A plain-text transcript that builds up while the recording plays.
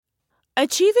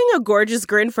Achieving a gorgeous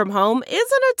grin from home isn't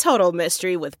a total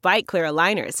mystery with Bite Clear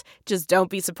aligners. Just don't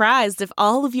be surprised if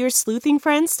all of your sleuthing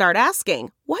friends start asking,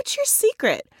 "What's your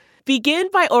secret?" Begin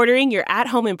by ordering your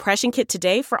at-home impression kit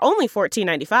today for only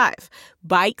 $14.95.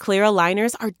 Bite Clear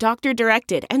aligners are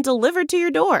doctor-directed and delivered to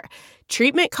your door.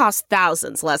 Treatment costs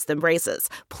thousands less than braces.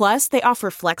 Plus, they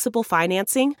offer flexible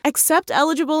financing, accept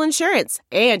eligible insurance,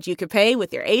 and you can pay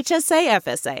with your HSA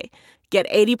FSA. Get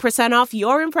 80% off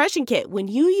your impression kit when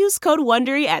you use code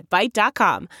WONDERY at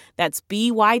Byte.com. That's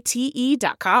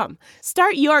BYTE.com.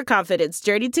 Start your confidence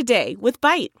journey today with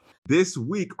Byte. This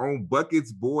week on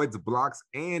Buckets, Boards, Blocks,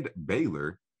 and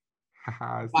Baylor.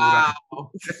 Wow.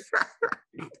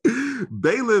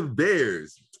 Baylor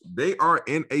Bears. They are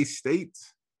in a state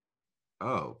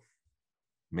of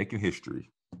making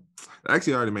history.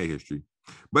 Actually, already made history.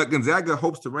 But Gonzaga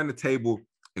hopes to run the table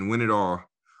and win it all.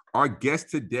 Our guest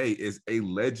today is a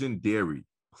legendary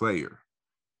player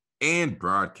and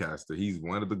broadcaster. He's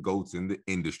one of the GOATs in the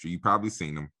industry. You've probably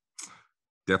seen him.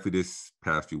 Definitely this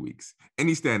past few weeks. And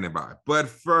he's standing by. But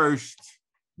first,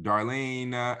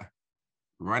 Darlene,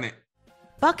 run it.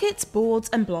 Buckets, Boards,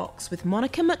 and Blocks with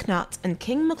Monica McNutt and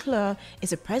King McClure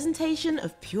is a presentation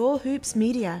of Pure Hoops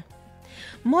Media.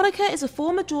 Monica is a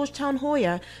former Georgetown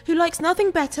Hoya who likes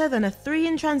nothing better than a 3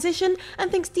 in transition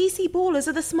and thinks DC ballers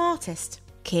are the smartest.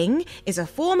 King is a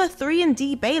former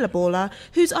 3-and-D Baylor baller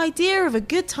whose idea of a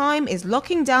good time is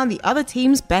locking down the other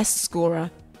team's best scorer.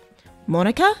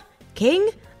 Monica, King,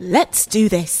 let's do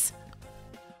this.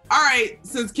 All right,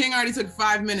 since King already took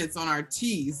 5 minutes on our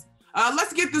tease,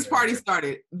 let's get this party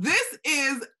started. This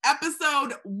is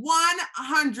episode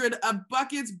 100 of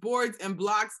Buckets, Boards, and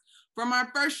Blocks. From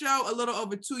our first show a little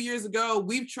over 2 years ago,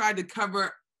 we've tried to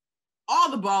cover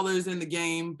all the ballers in the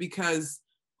game because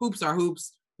hoops are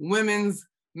hoops. Women's,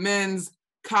 men's,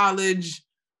 college,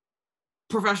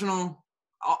 professional,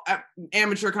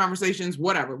 amateur conversations,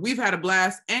 whatever. We've had a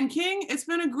blast. And King, it's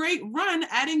been a great run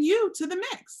adding you to the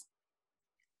mix.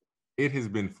 It has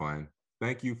been fun.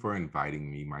 Thank you for inviting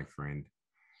me, my friend.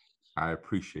 I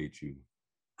appreciate you.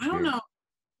 I don't know.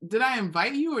 Did I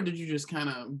invite you or did you just kind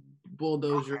of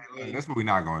bulldoze your way? That's what we're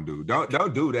not gonna do.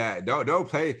 Don't do that. Don't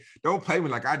play me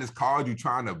like I just called you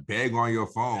trying to beg on your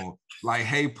phone. Like,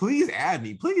 hey, please add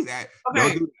me. Please add. Okay.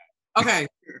 Don't do that. Okay.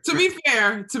 To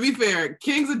be fair,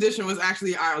 King's Edition was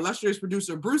actually our illustrious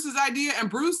producer Bruce's idea. And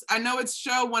Bruce, I know it's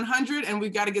show 100 and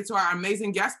we've got to get to our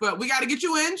amazing guest, but we got to get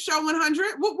you in show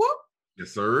 100. Whoop whoop.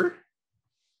 Yes, sir.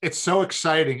 It's so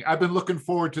exciting. I've been looking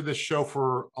forward to this show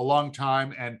for a long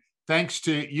time. And thanks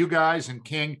to you guys and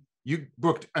King, you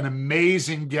booked an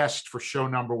amazing guest for show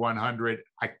number 100.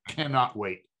 I cannot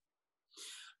wait.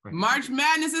 March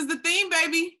Madness is the theme,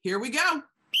 baby. Here we go.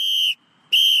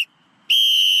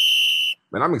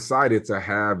 Man, I'm excited to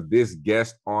have this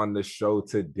guest on the show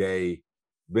today.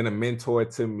 Been a mentor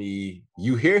to me.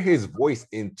 You hear his voice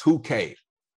in 2K.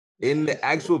 In the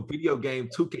actual video game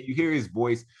 2K, you hear his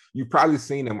voice. You've probably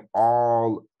seen him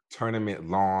all tournament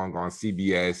long on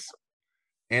CBS.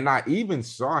 And I even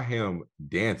saw him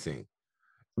dancing.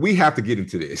 We have to get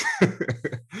into this.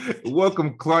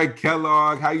 Welcome, Clark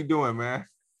Kellogg. How you doing, man?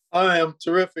 I am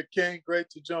terrific, King. Great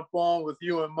to jump on with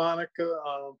you and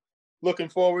Monica. Looking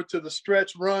forward to the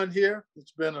stretch run here.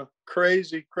 It's been a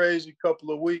crazy, crazy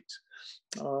couple of weeks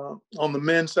on the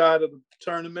men's side of the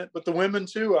tournament, but the women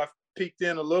too. I've peeked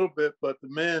in a little bit, but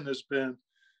the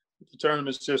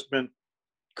tournament's just been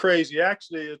crazy.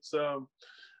 Actually, it's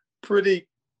pretty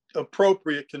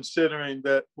appropriate considering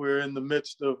that we're in the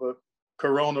midst of a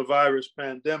coronavirus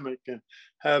pandemic and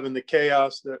having the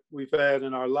chaos that we've had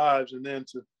in our lives, and then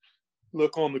to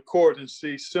look on the court and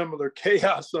see similar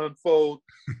chaos unfold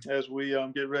as we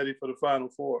get ready for the Final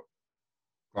Four.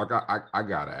 Like I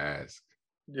gotta ask.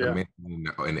 Yeah. I mentioned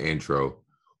in the intro,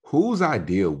 whose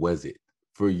idea was it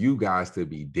for you guys to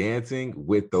be dancing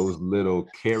with those little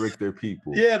character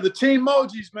people? Yeah, the Team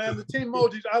Mojis, man. The Team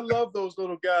Mojis. I love those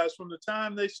little guys. From the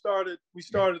time we started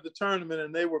the tournament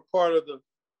and they were part of the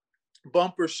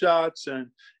bumper shots and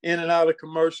in and out of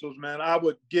commercials, man. I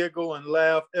would giggle and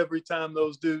laugh every time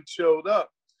those dudes showed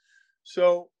up.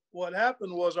 So what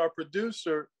happened was our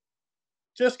producer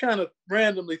just kind of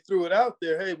randomly threw it out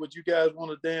there. Hey, would you guys want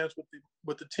to dance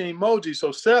with the Team Moji?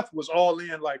 So Seth was all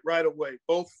in like right away,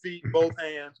 both feet, both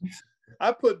hands.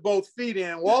 I put both feet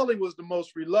in. Wally was the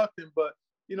most reluctant, but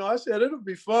I said it'll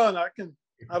be fun. I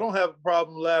don't have a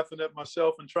problem laughing at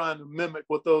myself and trying to mimic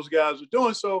what those guys are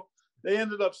doing. So they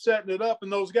ended up setting it up,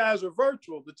 and those guys are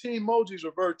virtual. The Team Mojis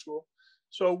are virtual.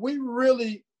 So we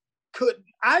really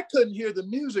I couldn't hear the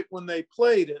music when they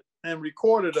played it and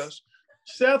recorded us.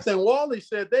 Seth and Wally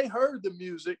said they heard the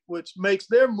music, which makes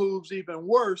their moves even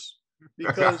worse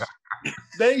because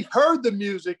they heard the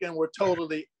music and were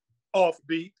totally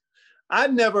offbeat. I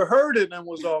never heard it and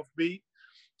was offbeat.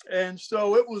 And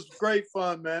so it was great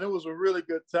fun, man. It was a really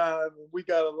good time. We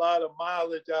got a lot of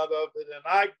mileage out of it. And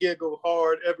I giggle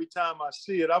hard every time I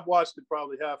see it. I've watched it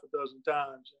probably half a dozen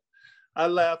times. I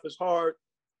laugh as hard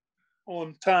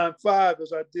on time 5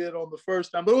 as I did on the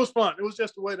first time. But it was fun. It was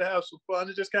just a way to have some fun.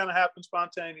 It just kind of happened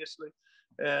spontaneously.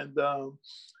 And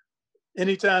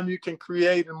anytime you can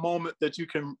create a moment that you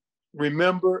can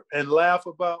remember and laugh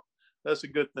about, that's a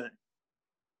good thing.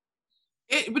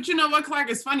 But you know what, Clark?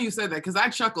 It's funny you said that because I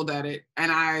chuckled at it,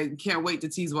 and I can't wait to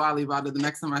tease Wally about it the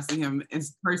next time I see him in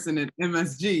person at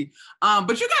MSG.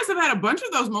 But you guys have had a bunch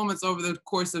of those moments over the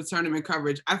course of tournament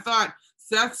coverage. I thought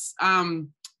Seth's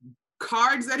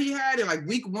cards that he had in like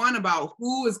week 1 about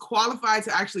who is qualified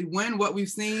to actually win what we've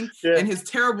seen and his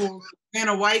terrible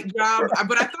Vanna White job.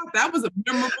 But I thought that was a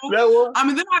memorable.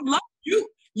 And then I love you.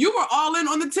 You were all in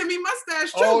on the Timmy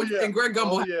mustache too. Oh, yeah. And Greg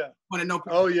Gumbel. Oh, yeah. Wanted no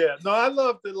Oh, yeah. No, I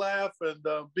love to laugh and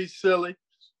be silly.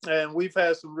 And we've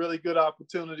had some really good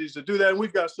opportunities to do that. And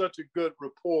we've got such a good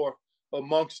rapport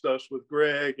amongst us with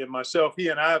Greg and myself. He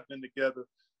and I have been together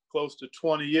close to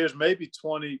 20 years, maybe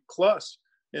 20 plus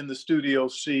in the studio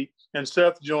seat. And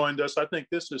Seth joined us. I think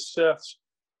this is Seth's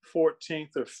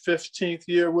 14th or 15th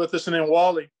year with us. And then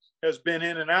Wally has been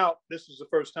in and out. This is the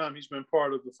first time he's been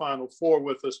part of the Final Four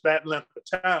with us that length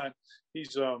of time.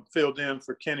 He's filled in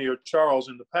for Kenny or Charles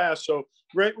in the past. So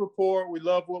great rapport. We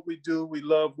love what we do. We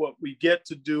love what we get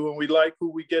to do, and we like who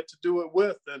we get to do it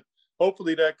with. And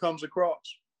hopefully that comes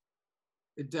across.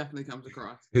 It definitely comes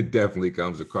across. It definitely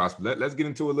comes across. Let's get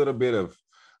into a little bit of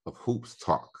hoops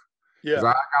talk. Yeah, I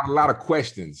got a lot of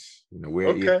questions. You know, we're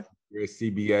at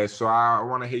CBS, so I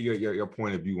want to hear your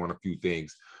point of view on a few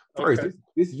things. First,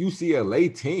 this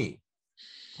UCLA team,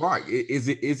 Clark, is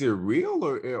it real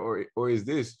or is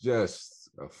this just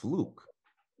a fluke?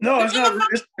 No, it's not.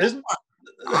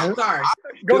 I'm sorry.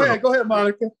 Go ahead,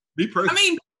 Monica. Me personally, I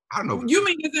mean, I don't know.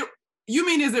 You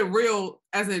mean is it real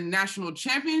as a national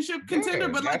championship contender?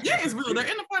 But like, yeah, it's real. They're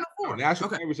in the Final Four. National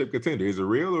championship contender. Is it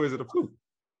real or is it a fluke?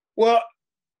 Well,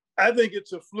 I think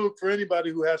it's a fluke for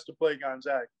anybody who has to play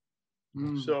Gonzaga.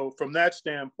 So from that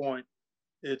standpoint,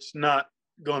 it's not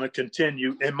going to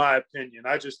continue, in my opinion.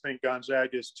 I just think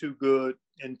Gonzaga is too good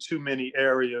in too many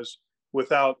areas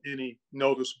without any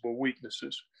noticeable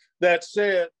weaknesses. That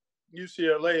said,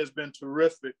 UCLA has been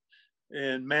terrific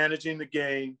in managing the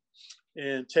game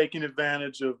and taking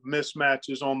advantage of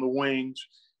mismatches on the wings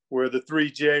where the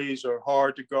 3 Js are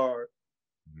hard to guard.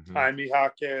 Jaime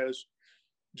Jaquez,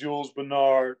 Jules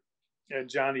Bernard, and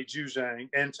Johnny Juzang.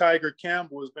 And Tiger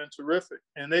Campbell has been terrific.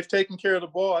 And they've taken care of the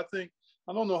ball.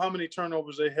 I don't know how many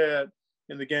turnovers they had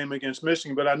in the game against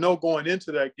Michigan, but I know going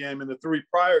into that game, in the 3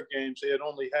 prior games, they had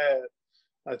only had,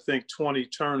 I think, 20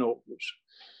 turnovers.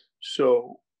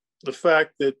 So the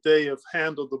fact that they have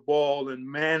handled the ball and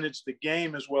managed the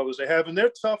game as well as they have, and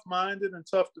they're tough-minded and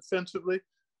tough defensively,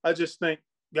 I just think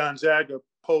Gonzaga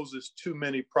poses too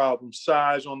many problems.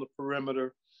 Size on the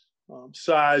perimeter,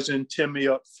 size and Timmy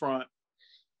up front.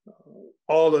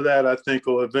 All of that, I think,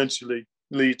 will eventually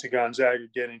lead to Gonzaga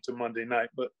getting to Monday night.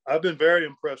 But I've been very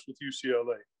impressed with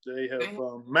UCLA. They have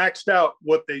maxed out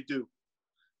what they do.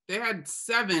 They had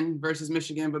 7 versus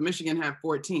Michigan, but Michigan had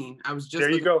 14. I was just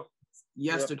there you go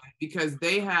yesterday because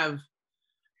they have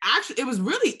actually, it was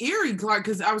really eerie, Clark,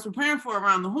 because I was preparing for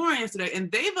Around the Horn yesterday,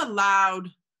 and they've allowed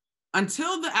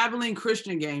until the Abilene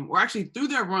Christian game, or actually through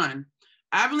their run,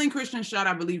 Abilene Christian shot,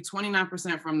 I believe,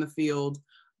 29% from the field.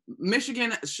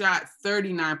 Michigan shot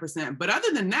 39%. But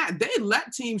other than that, they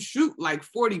let teams shoot like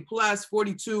 40 plus,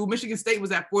 42. Michigan State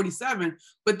was at 47,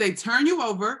 but they turn you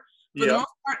over. For the most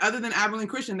part, other than Abilene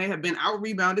Christian, they have been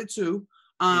out-rebounded too.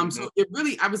 So it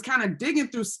really, I was kind of digging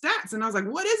through stats and I was like,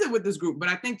 what is it with this group? But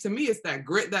I think to me, it's that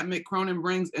grit that Mick Cronin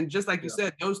brings. And just like you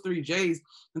said, those 3 Js,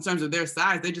 in terms of their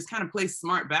size, they just kind of play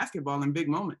smart basketball in big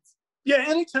moments. Yeah,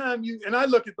 anytime and I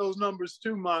look at those numbers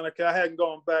too, Monica. I hadn't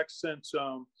gone back since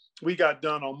we got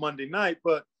done on Monday night,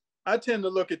 but I tend to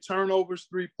look at turnovers,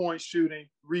 3-point shooting,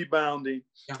 rebounding,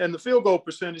 and the field goal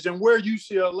percentage. And where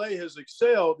UCLA has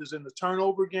excelled is in the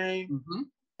turnover game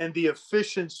and the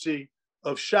efficiency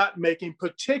of shot making,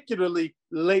 particularly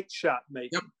late shot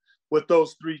making with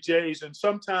those 3 Js. And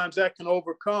sometimes that can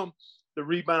overcome the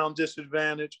rebound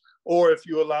disadvantage, or if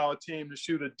you allow a team to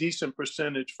shoot a decent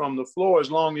percentage from the floor,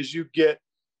 as long as you get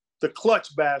the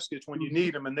clutch baskets when you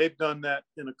need them. And they've done that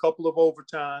in a couple of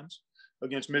overtimes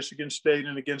against Michigan State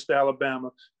and against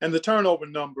Alabama. And the turnover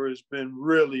number has been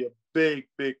really a big,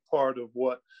 big part of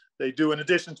what they do. In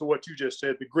addition to what you just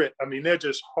said, the grit. I mean, they're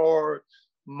just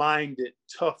hard-minded,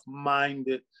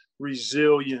 tough-minded,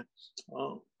 resilient,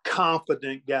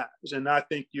 confident guys. And I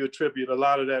think you attribute a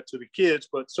lot of that to the kids,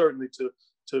 but certainly to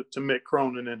Mick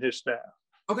Cronin and his staff.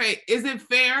 Okay, is it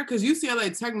fair? Because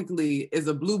UCLA technically is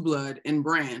a blue blood in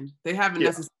brand. They haven't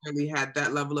necessarily had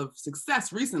that level of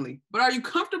success recently. But are you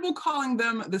comfortable calling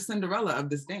them the Cinderella of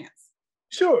this dance?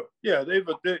 Sure. Yeah,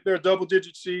 they're a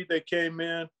double-digit seed. They came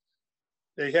in.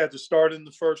 They had to start in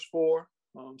the first four.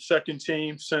 Second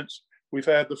team since we've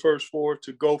had the first four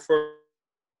to go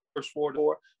first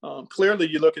four. Clearly,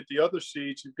 you look at the other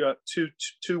seeds. You've got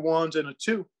two ones and a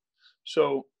 2.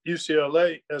 So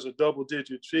UCLA has a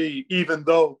double-digit seed, even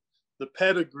though the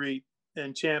pedigree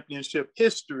and championship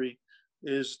history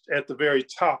is at the very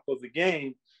top of the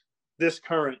game. This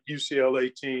current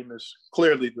UCLA team is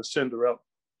clearly the Cinderella.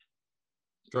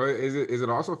 So is it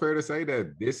also fair to say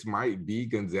that this might be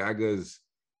Gonzaga's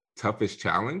toughest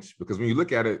challenge? Because when you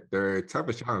look at it, their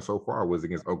toughest challenge so far was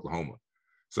against Oklahoma.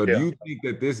 So do you think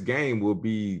that this game will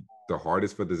be the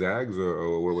hardest for the Zags,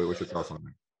 or what's your thoughts on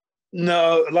that?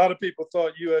 No, a lot of people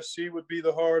thought USC would be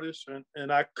the hardest, and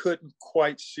I couldn't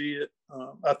quite see it.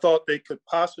 I thought they could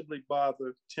possibly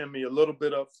bother Timmy a little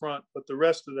bit up front, but the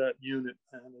rest of that unit,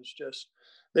 man, is just,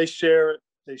 they share it,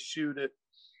 they shoot it,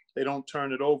 they don't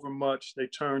turn it over much, they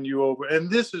turn you over. And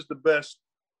this is the best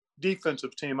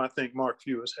defensive team I think Mark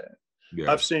Few has had.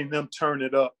 Yeah. I've seen them turn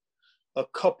it up a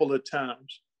couple of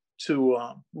times to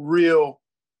real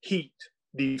heat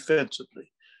defensively.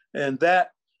 And that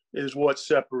is what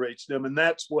separates them, and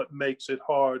that's what makes it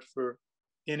hard for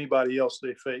anybody else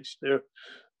they face.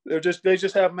 They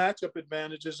just have matchup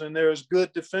advantages, and they're as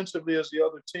good defensively as the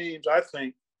other teams, I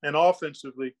think, and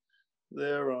offensively,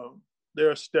 they're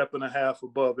a step and a half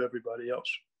above everybody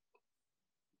else.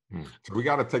 So we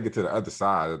got to take it to the other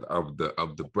side of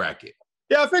the bracket.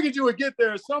 Yeah, I figured you would get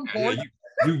there at some point.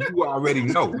 Yeah, you already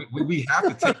know. We have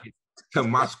to take it to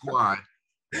my squad,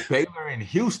 Baylor and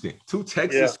Houston, 2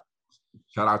 Texas. Yeah.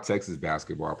 Shout out Texas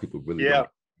basketball. People really don't.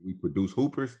 We produce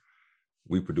hoopers.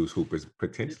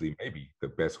 Potentially maybe the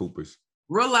best hoopers.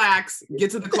 Relax.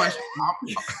 Get to the question.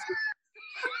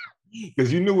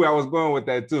 Because you knew where I was going with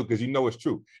that too, because you know it's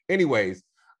true. Anyways,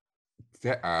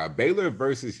 Baylor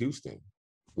versus Houston.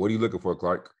 What are you looking for,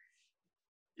 Clark?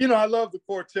 You know, I love the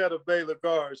quartet of Baylor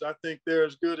guards. I think they're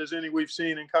as good as any we've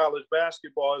seen in college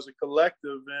basketball as a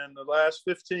collective in the last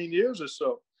 15 years or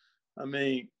so. I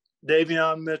mean,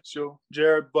 Davion Mitchell,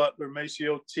 Jared Butler,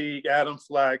 Maceo Teague, Adam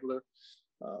Flagler.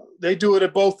 They do it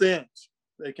at both ends.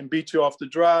 They can beat you off the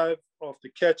drive, off the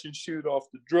catch and shoot, off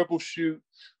the dribble shoot.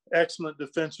 Excellent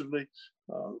defensively.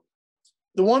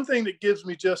 The one thing that gives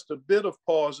me just a bit of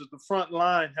pause is the front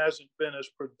line hasn't been as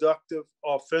productive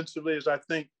offensively as I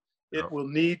think it will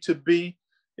need to be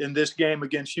in this game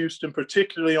against Houston,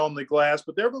 particularly on the glass.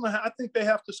 But I think they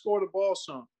have to score the ball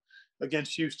some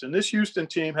against Houston. This Houston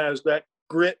team has that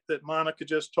grit that Monica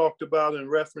just talked about in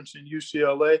referencing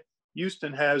UCLA.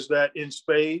 Houston has that in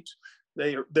spades.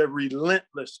 They're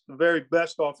relentless, the very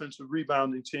best offensive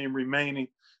rebounding team remaining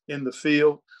in the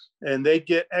field, and they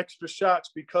get extra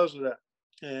shots because of that.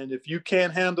 And if you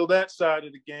can't handle that side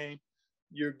of the game,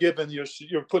 you're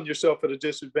putting yourself at a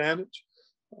disadvantage.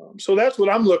 So that's what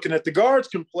I'm looking at. The guards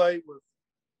can play with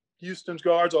Houston's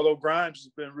guards, although Grimes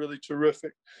has been really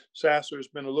terrific. Sasser has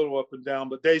been a little up and down,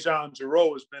 but Dejan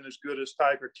Giroux has been as good as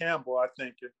Tiger Campbell, I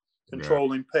think, at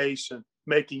controlling pace and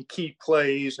making key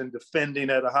plays and defending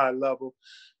at a high level.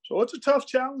 So it's a tough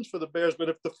challenge for the Bears, but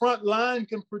if the front line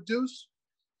can produce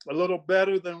a little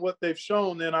better than what they've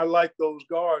shown, then I like those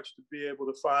guards to be able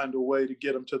to find a way to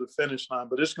get them to the finish line.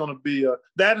 But it's going to be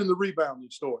that and the rebounding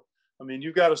story. I mean,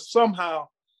 you got to somehow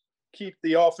keep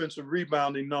the offensive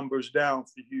rebounding numbers down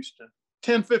for Houston.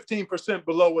 10, 15%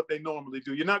 below what they normally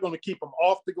do. You're not going to keep them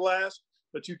off the glass,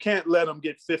 but you can't let them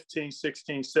get 15,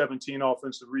 16, 17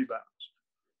 offensive rebounds.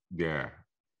 Yeah,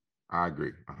 I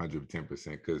agree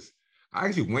 110% because I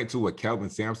actually went to a Kelvin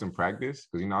Sampson practice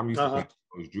because, you know, I'm used to playing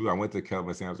Coach Drew. I went to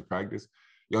Kelvin Sampson practice.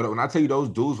 Yo, when I tell you those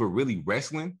dudes were really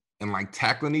wrestling and like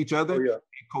tackling each other,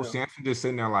 Coach Sampson just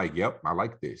sitting there like, yep, I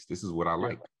like this. This is what I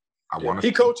like.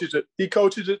 He coaches it. He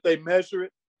coaches it. They measure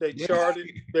it. They chart it.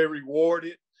 They reward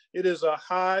it. It is a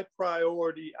high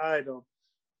priority item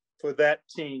for that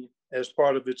team as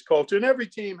part of its culture. And every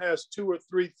team has 2 or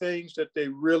 3 things that they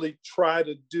really try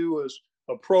to do as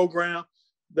a program.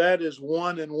 That is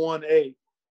 1 and 1A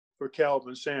for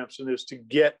Kelvin Sampson, is to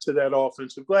get to that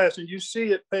offensive glass. And you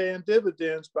see it paying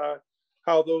dividends by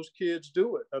how those kids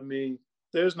do it. I mean,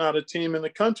 there's not a team in the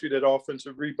country that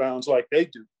offensive rebounds like they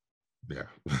do. Yeah.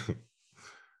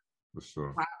 For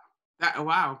sure.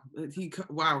 Wow.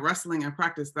 Wow. Wrestling in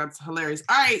practice. That's hilarious.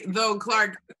 All right, though,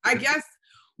 Clark, I guess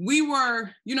we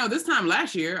were, this time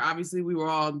last year, obviously we were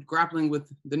all grappling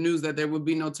with the news that there would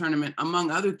be no tournament, among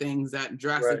other things that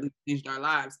drastically changed our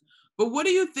lives. But what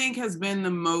do you think has been the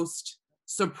most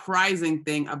surprising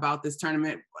thing about this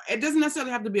tournament? It doesn't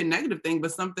necessarily have to be a negative thing,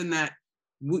 but something that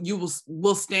you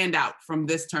will stand out from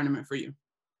this tournament for you.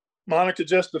 Monica,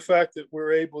 just the fact that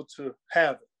we're able to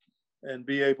have it and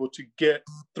be able to get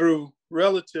through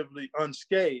relatively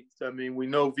unscathed. I mean, we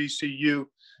know VCU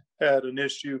had an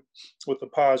issue with a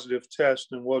positive test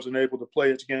and wasn't able to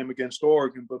play its game against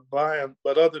Oregon,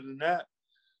 but other than that,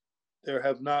 there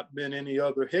have not been any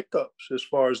other hiccups as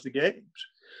far as the games.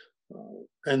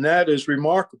 And that is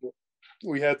remarkable.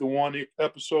 We had the one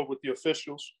episode with the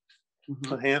officials,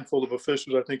 a handful of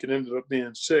officials, I think it ended up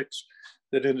being 6,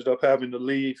 that ended up having to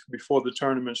leave before the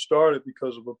tournament started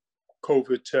because of a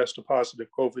positive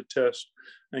COVID test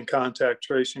and contact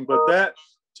tracing. But that,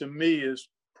 to me, is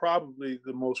probably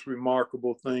the most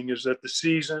remarkable thing, is that the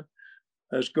season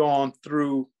has gone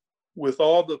through with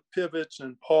all the pivots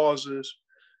and pauses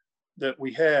that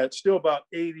we had. Still about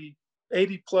 80+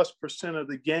 % of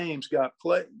the games got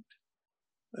played.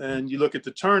 And you look at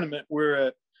the tournament, we're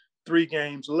at 3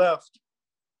 games left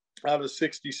out of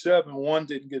 67. 1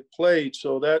 didn't get played.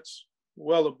 So that's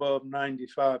well above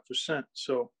 95%.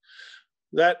 So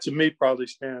that to me probably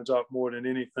stands out more than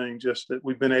anything, just that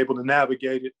we've been able to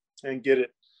navigate it and get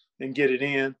it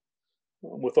in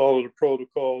with all of the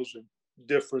protocols and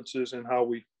differences in how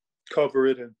we cover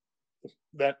it and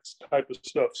that type of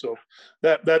stuff. So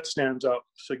that stands out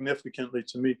significantly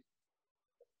to me.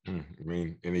 I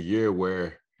mean, in a year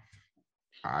where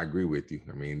I agree with you.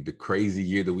 I mean, the crazy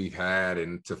year that we've had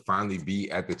and to finally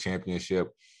be at the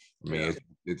championship, I mean,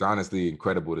 it's honestly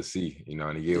incredible to see, in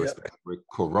a year with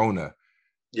Corona.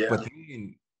 Yeah. But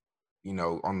then,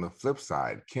 on the flip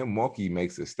side, Kim Mulkey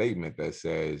makes a statement that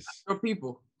says, for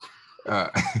people.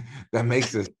 That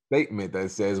makes a statement that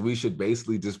says we should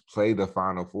basically just play the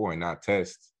Final Four and not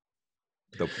test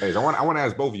the players. I want to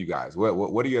ask both of you guys,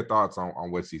 what are your thoughts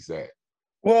on what she said?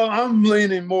 Well, I'm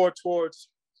leaning more towards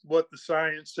what the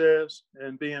science says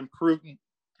and being prudent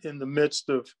in the midst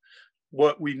of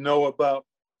what we know about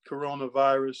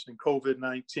coronavirus and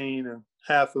COVID-19 and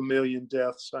 500,000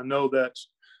 deaths. I know that's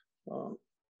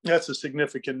a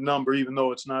significant number, even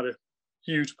though it's not a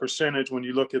huge percentage when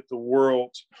you look at the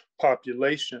world's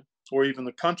population or even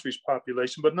the country's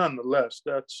population, but nonetheless,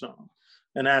 that's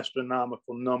an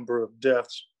astronomical number of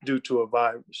deaths due to a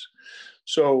virus.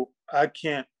 So I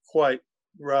can't quite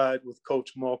ride with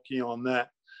Coach Mulkey on that.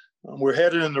 We're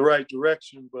headed in the right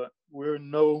direction, but we're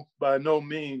by no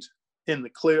means in the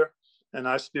clear. And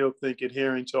I still think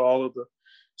adhering to all of the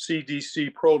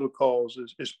CDC protocols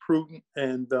is prudent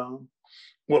and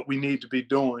what we need to be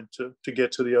doing to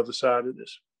get to the other side of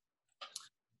this.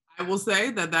 I will say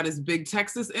that is big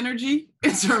Texas energy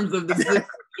in terms of the decision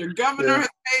your governor has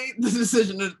made, the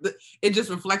decision. It just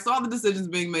reflects all the decisions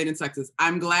being made in Texas.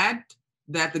 I'm glad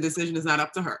that the decision is not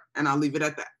up to her, and I'll leave it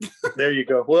at that. There you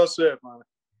go. Well said, Monica.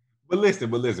 But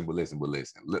listen.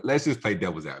 Let's just play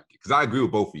devil's advocate, because I agree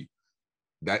with both of you.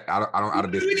 That I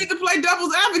don't. We need to play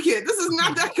devil's advocate. This is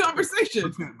not that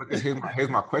conversation. But here's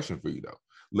my question for you though.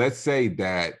 Let's say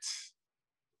that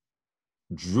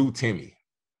Drew Timme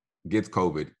gets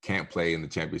COVID, can't play in the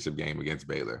championship game against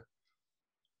Baylor.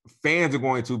 Fans are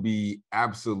going to be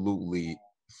absolutely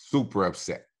super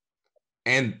upset,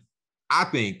 and I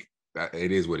think that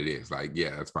it is what it is. Like,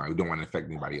 yeah, that's fine. We don't want to affect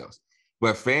anybody else.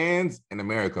 But fans in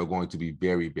America are going to be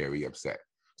very, very upset.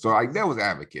 So, like, devil's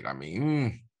advocate, I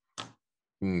mean,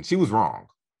 she was wrong.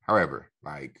 However,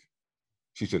 like,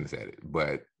 she shouldn't have said it.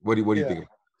 But what do you think?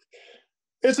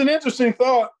 It's an interesting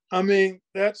thought. I mean,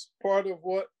 that's part of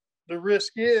what the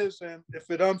risk is. And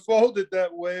if it unfolded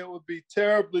that way, it would be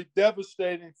terribly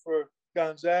devastating for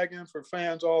Gonzaga and for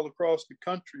fans all across the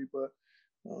country. But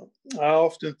I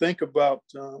often think about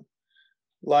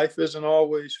life isn't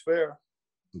always fair.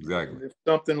 Exactly. If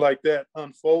something like that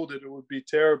unfolded, it would be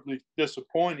terribly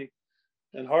disappointing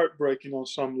and heartbreaking on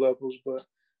some levels. But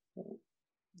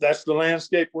that's the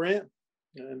landscape we're in.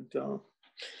 And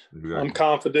exactly. I'm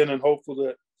confident and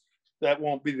hopeful that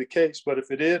won't be the case. But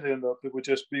if it did end up, it would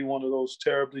just be one of those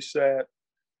terribly sad,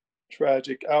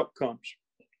 tragic outcomes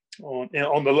on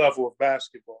the level of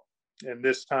basketball in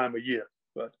this time of year.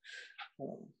 But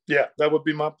that would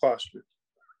be my posture.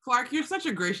 Clark, you're such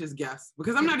a gracious guest,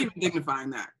 because I'm not even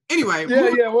dignifying that. Anyway.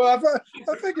 Yeah. Well,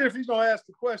 I figure if he's going to ask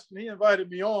the question, he invited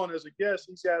me on as a guest.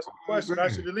 He's asked the question. I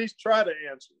should at least try to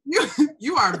answer.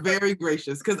 You are very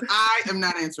gracious because I am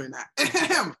not answering that.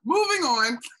 Moving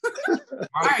on.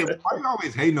 Monica, right. why you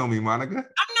always hating on me, Monica? I'm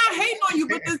not hating on you,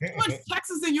 but there's too much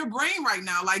Texas in your brain right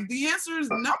now. Like the answer is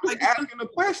not I'm like asking the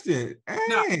question. Hey,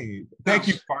 no. Thank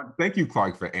you, Clark. Thank you,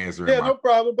 Clark, for answering. Yeah, no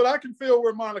problem. But I can feel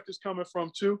where Monica's coming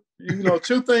from too. You know,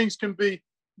 two things can be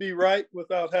right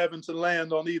without having to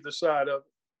land on either side of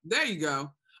it. There you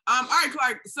go. All right,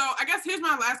 Clark. So I guess here's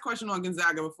my last question on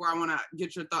Gonzaga before I want to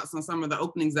get your thoughts on some of the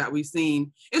openings that we've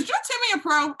seen. Is Drew Timme a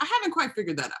pro? I haven't quite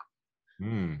figured that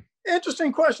out.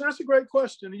 Interesting question. That's a great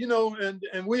question. You know,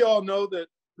 and we all know that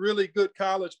really good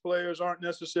college players aren't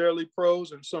necessarily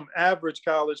pros, and some average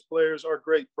college players are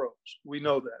great pros. We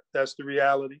know that. That's the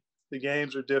reality. The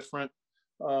games are different.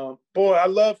 Boy, I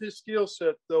love his skill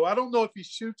set, though. I don't know if he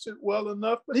shoots it well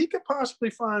enough, but he could possibly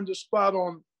find a spot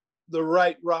on the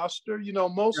right roster. You know,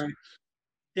 most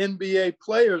NBA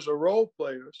players are role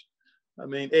players. I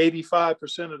mean,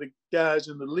 85% of the guys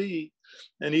in the league,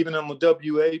 and even on the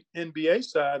WNBA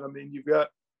side, I mean, you've got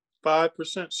 5%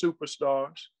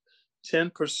 superstars,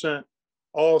 10%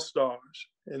 all-stars,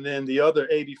 and then the other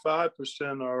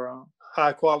 85% are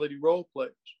high-quality role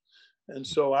players. And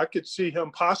so I could see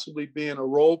him possibly being a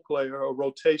role player, a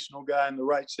rotational guy in the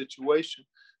right situation.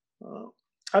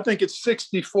 I think it's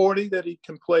 60-40 that he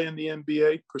can play in the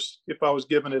NBA. If I was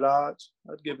giving it odds,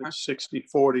 I'd give it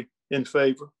 60-40 in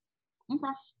favor.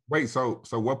 Okay. Wait, so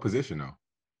what position though?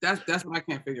 That's what I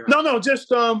can't figure out. No,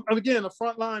 just again, a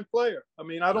frontline player. I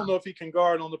mean, I don't know if he can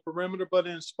guard on the perimeter, but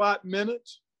in spot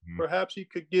minutes, perhaps he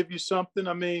could give you something.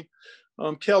 I mean,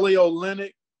 Kelly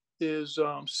Olynyk is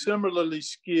similarly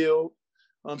skilled,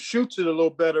 shoots it a little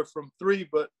better from three,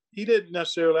 but he didn't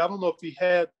necessarily, I don't know if he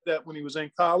had that when he was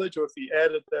in college or if he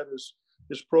added that as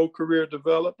his pro career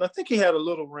developed. I think he had a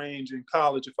little range in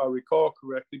college, if I recall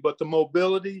correctly, but the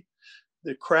mobility,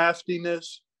 the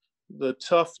craftiness, the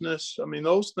toughness, I mean,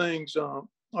 those things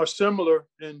are similar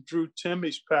in Drew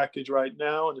Timme's package right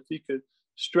now. And if he could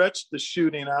stretch the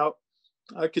shooting out,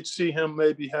 I could see him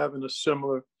maybe having a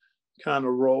similar kind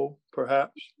of role,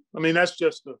 perhaps. I mean, that's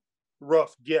just a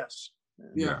rough guess.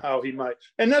 How he might.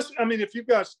 And that's, I mean, if you've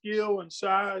got skill and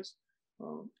size,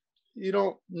 you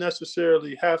don't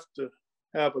necessarily have to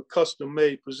have a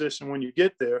custom-made position when you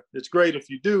get there. It's great if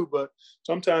you do, but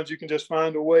sometimes you can just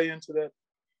find a way into that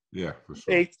for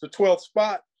sure. 8th to 12th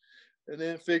spot and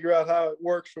then figure out how it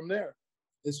works from there.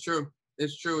 It's true.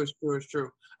 It's true.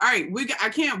 All right, I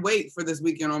can't wait for this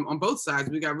weekend on both sides.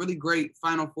 We got really great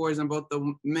Final Fours in both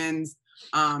the men's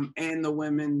and the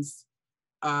women's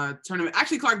tournament.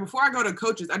 Actually, Clark, before I go to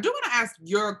coaches, I do want to ask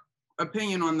your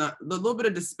opinion on the little bit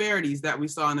of disparities that we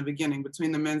saw in the beginning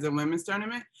between the men's and women's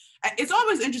tournament. It's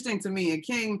always interesting to me, and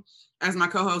King, as my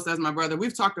co-host, as my brother,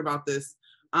 we've talked about this.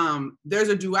 There's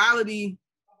a duality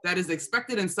that is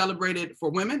expected and celebrated for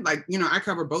women. Like, you know, I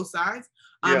cover both sides.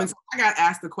 And so I got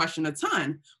asked the question a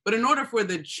ton, but in order for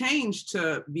the change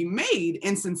to be made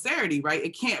in sincerity, right,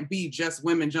 it can't be just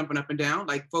women jumping up and down.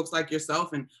 Like folks like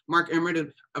yourself and Mark Emmert,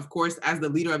 of course, as the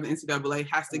leader of the NCAA,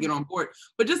 has to get on board.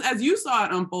 But just as you saw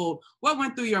it unfold, what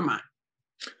went through your mind?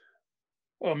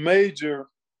 A major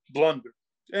blunder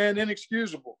and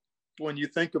inexcusable when you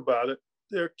think about it.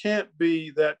 There can't be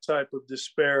that type of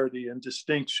disparity and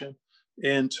distinction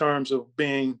in terms of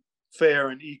being fair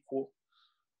and equal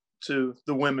to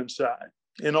the women's side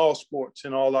in all sports,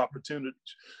 in all opportunities.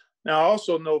 Now, I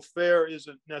also know fair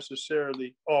isn't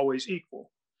necessarily always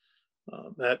equal.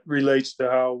 That relates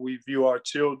to how we view our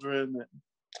children and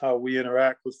how we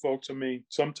interact with folks. I mean,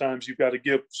 sometimes you've got to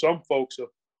give some folks an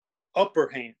upper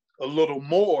hand, a little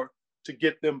more to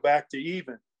get them back to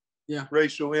even. Yeah.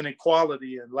 Racial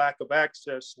inequality and lack of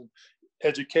access and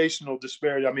educational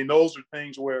disparity. I mean, those are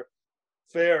things where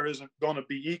fair isn't going to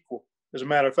be equal. As a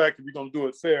matter of fact, if you're going to do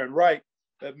it fair and right,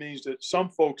 that means that some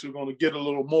folks are going to get a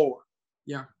little more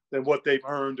than what they've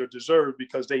earned or deserved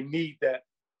because they need that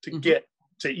to get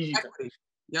to even.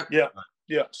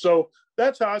 Yeah. So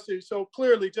that's how I see it. So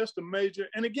clearly just a major,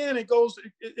 and again,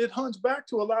 it hunts back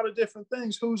to a lot of different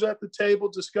things. Who's at the table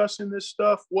discussing this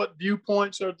stuff? What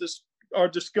viewpoints are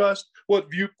discussed? What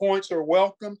viewpoints are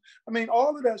welcomed? I mean,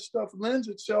 all of that stuff lends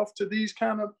itself to these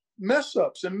kind of mess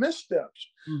ups and missteps.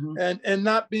 And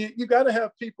not being, you got to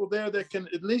have people there that can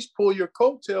at least pull your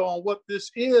coattail on what this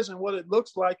is and what it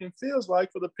looks like and feels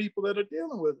like for the people that are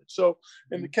dealing with it. So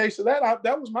in the case of that,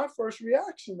 that was my first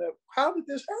reaction. That how did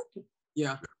this happen?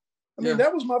 Yeah. I mean,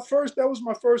 that was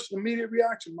my first immediate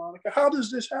reaction, Monica. How does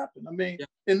this happen? I mean,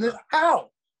 how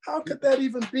could that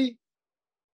even be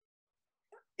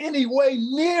any way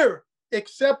near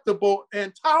acceptable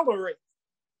and tolerated.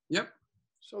 Yep.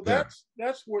 So that's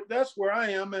where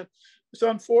I am, and it's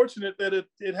unfortunate that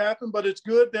it happened, but it's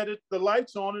good that the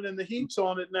light's on it and the heat's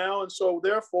on it now, and so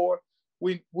therefore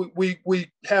we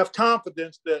have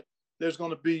confidence that it's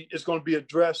going to be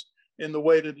addressed in the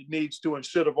way that it needs to and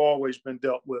should have always been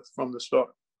dealt with from the start.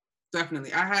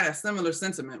 Definitely. I had a similar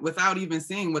sentiment without even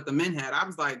seeing what the men had. I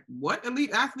was like, what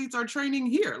elite athletes are training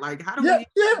here? Like, how do we?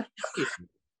 Yeah.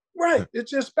 Right.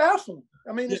 It's just baffling.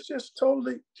 I mean, it's just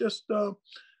totally just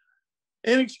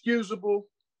inexcusable,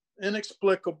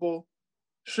 inexplicable,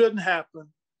 shouldn't happen.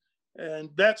 And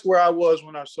that's where I was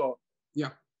when I saw it. Yeah,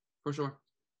 for sure.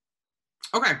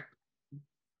 Okay.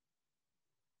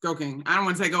 Go King. I don't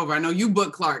want to take over. I know you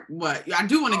booked Clark. What? I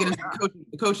do want to get into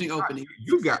the coaching opening.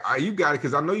 You got it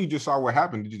because I know you just saw what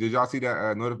happened. Did y'all see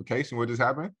that notification? What just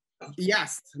happened?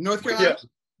 Yes, North Carolina. Yeah.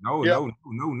 No.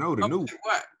 The new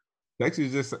what?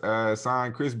 Texas just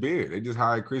signed Chris Beard. They just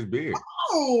hired Chris Beard.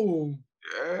 Oh,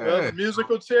 yeah. Well, the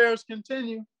musical chairs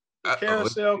continue. The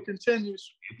carousel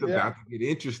continues. It's about to get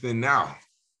interesting now.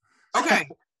 Okay.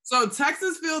 So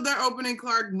Texas filled their opening,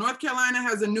 Clark. North Carolina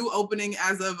has a new opening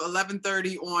as of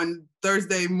 11:30 on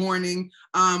Thursday morning.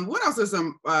 What else is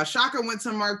some? Shaka went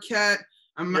to Marquette.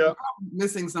 I'm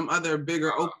missing some other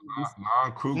bigger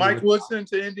openings. Mike Woodson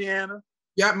to Indiana.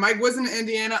 Yeah, Mike Woodson to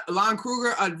Indiana. Lon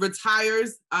Kruger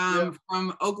retires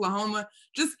from Oklahoma.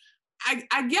 Just,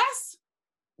 I guess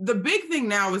the big thing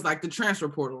now is like the transfer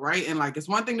portal, right? And like, it's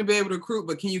one thing to be able to recruit,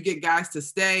 but can you get guys to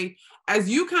stay? As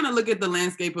you kind of look at the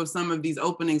landscape of some of these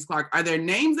openings, Clark, are there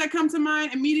names that come to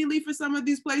mind immediately for some of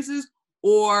these places?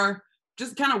 Or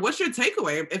just kind of what's your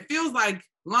takeaway? It feels like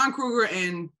Lon Kruger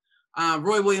and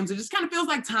Roy Williams, it just kind of feels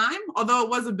like time, although it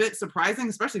was a bit surprising,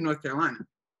 especially North Carolina.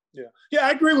 Yeah,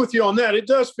 I agree with you on that. It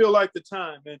does feel like the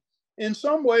time. And in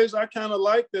some ways, I kind of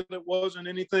like that it wasn't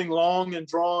anything long and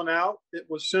drawn out. It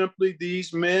was simply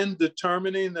these men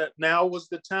determining that now was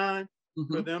the time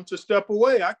for them to step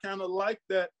away. I kind of like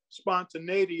that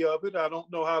spontaneity of it. I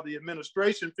don't know how the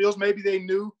administration feels. Maybe they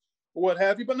knew or what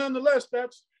have you. But nonetheless,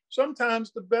 that's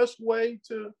sometimes the best way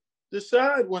to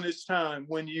decide when it's time,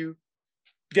 when you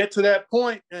get to that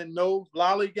point and no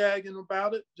lollygagging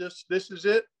about it. Just, this is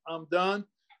it. I'm done.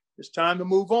 It's time to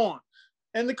move on.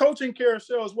 And the coaching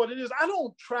carousel is what it is. I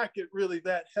don't track it really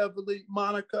that heavily,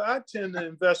 Monica. I tend to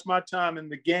invest my time in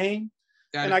the game,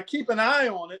 and I keep an eye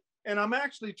on it. And I'm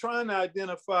actually trying to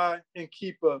identify and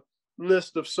keep a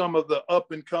list of some of the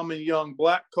up-and-coming young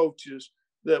Black coaches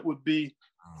that would be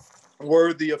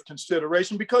worthy of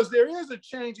consideration, because there is a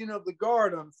changing of the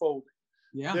guard unfolding.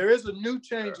 Yeah. There is a new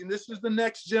changing. This is the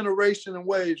next generation in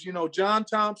waves. You know, John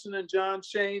Thompson and John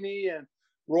Chaney and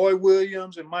Roy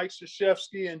Williams and Mike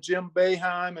Krzyzewski and Jim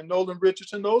Boeheim and Nolan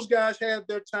Richardson, those guys had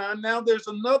their time. Now there's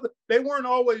another. They weren't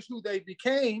always who they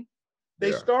became.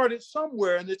 They started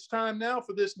somewhere, and it's time now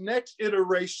for this next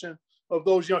iteration of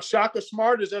those young. Shaka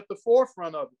Smart is at the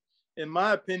forefront of it, in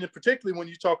my opinion, particularly when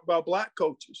you talk about Black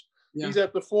coaches. Yeah. He's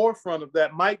at the forefront of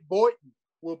that. Mike Boynton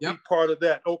will be part of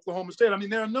that. Oklahoma State. I mean,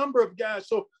 there are a number of guys.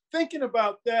 So thinking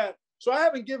about that, so I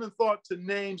haven't given thought to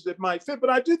names that might fit,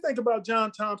 but I do think about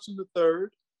John Thompson III,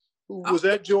 who was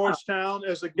at Georgetown,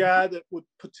 as a guy that would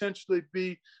potentially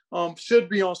be, should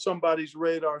be on somebody's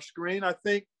radar screen. I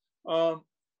think a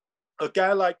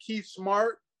guy like Keith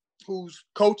Smart, who's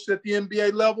coached at the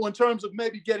NBA level, in terms of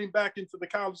maybe getting back into the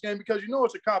college game, because you know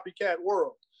it's a copycat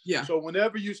world. Yeah. So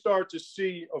whenever you start to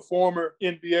see a former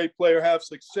NBA player have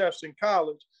success in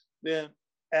college, then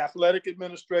athletic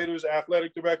administrators,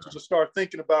 athletic directors will start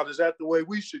thinking about, is that the way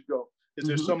we should go? Is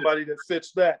there somebody that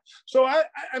fits that? So, I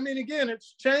mean, again,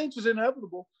 change is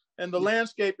inevitable, and the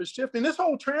landscape is shifting. This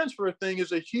whole transfer thing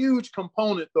is a huge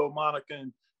component, though, Monica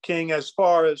and King, as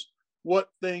far as what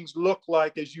things look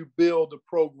like as you build a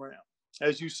program,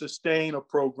 as you sustain a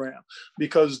program,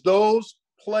 because those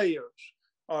players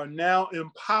are now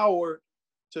empowered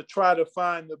to try to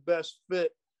find the best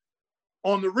fit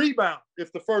on the rebound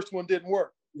if the first one didn't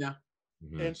work. Yeah.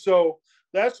 And so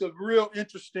that's a real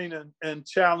interesting and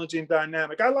challenging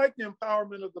dynamic. I like the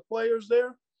empowerment of the players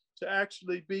there to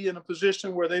actually be in a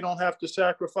position where they don't have to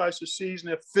sacrifice a season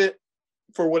if fit,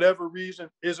 for whatever reason,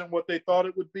 isn't what they thought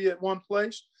it would be at one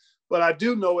place. But I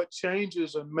do know it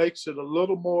changes and makes it a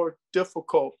little more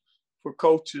difficult for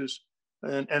coaches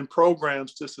and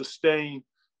programs to sustain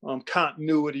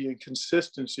continuity and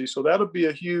consistency. So that'll be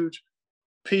a huge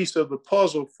piece of the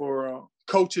puzzle for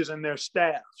coaches and their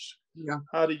staffs. Yeah.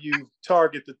 How do you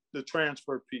target the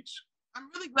transfer piece? I'm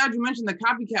really glad you mentioned the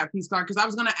copycat piece, Clark, because I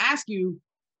was going to ask you,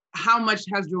 how much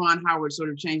has Juwan Howard sort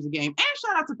of changed the game? And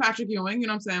shout out to Patrick Ewing, you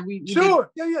know what I'm saying? We sure.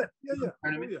 Yeah.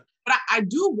 But I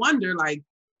do wonder, like,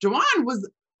 Juwan was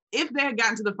if they had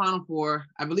gotten to the Final Four,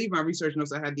 I believe my research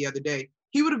notes I had the other day,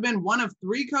 he would have been one of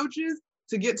 3 coaches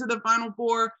to get to the Final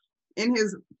Four in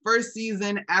his first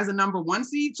season as a number 1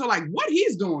 seed. So like what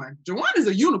he's doing, Juwan is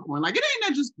a unicorn. Like it ain't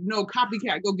that just no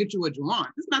copycat, go get you a Juwan.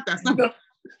 It's not that simple.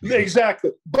 No,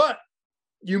 exactly. But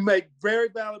you make very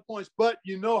valid points, but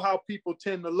you know how people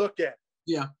tend to look at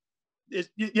it.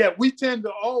 Yeah. We tend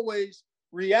to always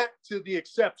react to the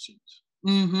exceptions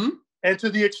and to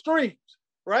the extremes,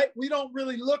 right? We don't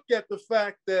really look at the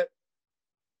fact that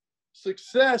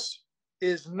success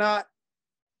is not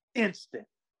instant.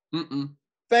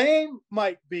 Fame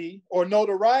might be, or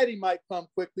notoriety might come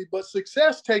quickly, but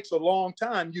success takes a long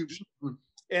time usually.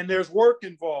 And there's work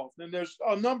involved, and there's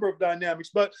a number of dynamics.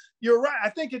 But you're right. I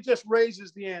think it just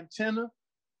raises the antenna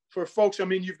for folks. I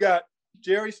mean, you've got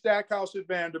Jerry Stackhouse at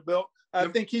Vanderbilt. I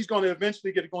think he's going to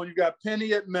eventually get it going. You've got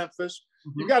Penny at Memphis.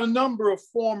 You've got a number of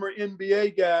former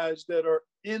NBA guys that are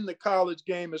in the college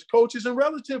game as coaches and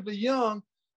relatively young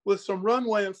with some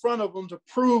runway in front of them to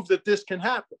prove that this can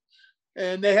happen.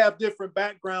 And they have different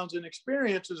backgrounds and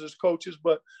experiences as coaches,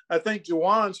 but I think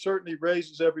Juwan certainly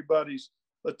raises everybody's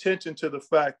attention to the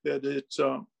fact that it's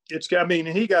I mean,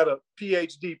 he got a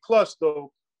PhD plus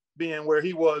though, being where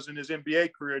he was in his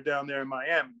NBA career down there in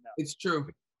Miami now. It's true.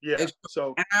 Yeah. It's true.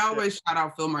 So, and I always shout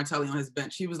out Phil Martelli on his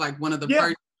bench. He was like one of the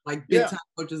first like big time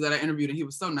coaches that I interviewed, and he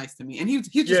was so nice to me. And he's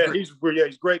just great. He's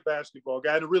a great basketball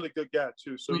guy and a really good guy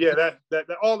too. So that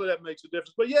all of that makes a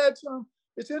difference. But yeah,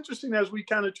 it's interesting as we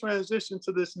kind of transition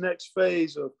to this next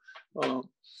phase of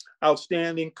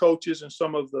outstanding coaches and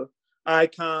some of the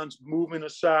icons moving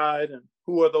aside, and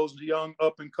who are those young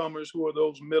up and comers, who are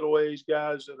those middle-aged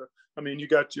guys that are, I mean, you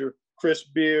got your Chris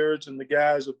Beards and the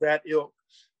guys of that ilk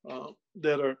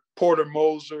that are Porter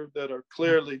Moser, that are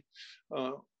clearly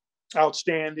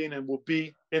outstanding and will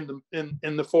be in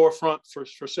the forefront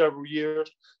for several years.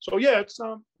 So yeah, it's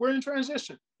we're in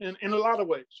transition in a lot of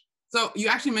ways. So you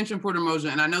actually mentioned Porter Moser,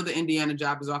 and I know the Indiana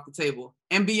job is off the table.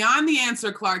 And beyond the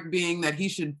answer, Clark, being that he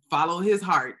should follow his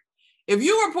heart, if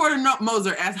you were Porter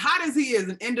Moser, as hot as he is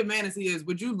and in demand as he is,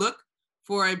 would you look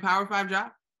for a Power 5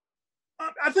 job?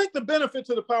 I think the benefit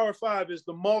to the Power 5 is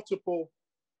the multiple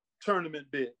tournament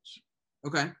bids.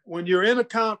 Okay. When you're in a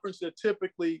conference that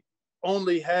typically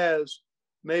only has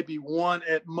maybe 1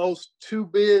 at most 2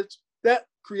 bids, that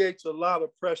creates a lot of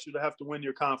pressure to have to win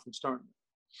your conference tournament.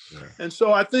 Yeah. And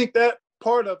so I think that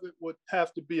part of it would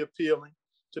have to be appealing,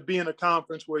 to be in a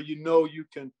conference where you know you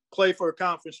can play for a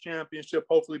conference championship,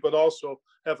 hopefully, but also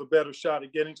have a better shot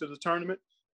at getting to the tournament.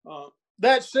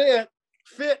 That said,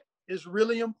 fit is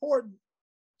really important.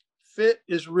 Fit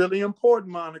is really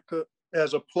important, Monica,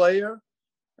 as a player,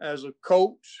 as a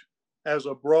coach, as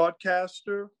a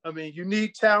broadcaster. I mean, you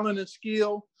need talent and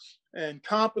skill and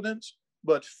competence,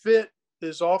 but fit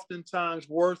is oftentimes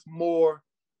worth more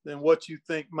than what you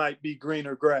think might be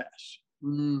greener grass.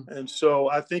 And so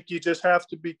I think you just have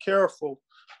to be careful.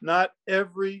 Not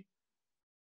every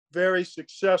very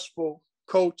successful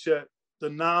coach at the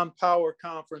non-power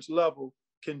conference level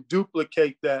can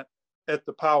duplicate that at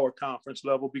the power conference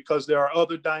level, because there are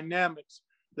other dynamics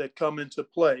that come into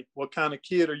play. What kind of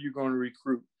kid are you going to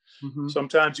recruit?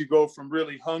 Sometimes you go from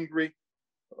really hungry,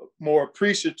 more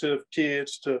appreciative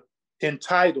kids to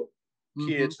entitled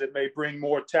kids that may bring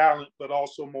more talent, but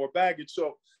also more baggage.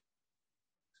 So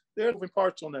there are moving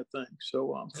parts on that thing.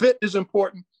 So fit is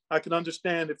important. I can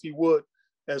understand if he would,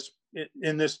 as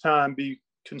in this time, be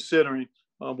considering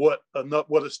what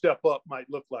a step up might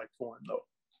look like for him, though.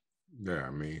 Yeah,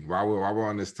 I mean, while we're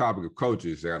on this topic of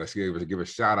coaches, I got to give a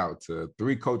shout out to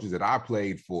 3 coaches that I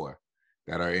played for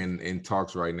that are in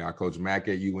talks right now. Coach Mack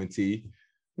at UNT,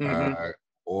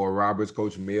 Oral Roberts,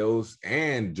 Coach Mills,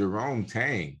 and Jerome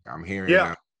Tang. I'm hearing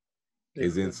now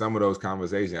is in some of those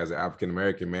conversations as an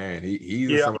African-American man. He's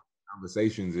in some of the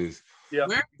conversations is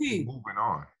where is he? Moving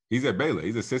on. He's at Baylor.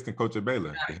 He's assistant coach at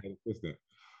Baylor. The head assistant.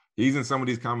 He's in some of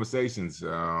these conversations.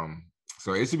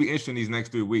 So it should be interesting these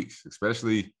next 3 weeks,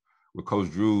 especially with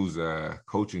Coach Drew's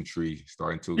coaching tree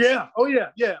starting to. No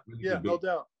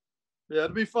doubt. Yeah,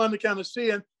 it'll be fun to kind of see.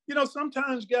 And, you know,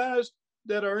 sometimes guys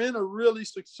that are in a really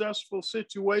successful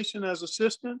situation as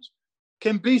assistants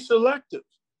can be selective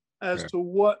as to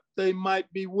what they might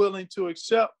be willing to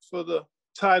accept for the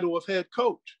title of head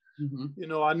coach. You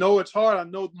know, I know it's hard. I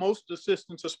know most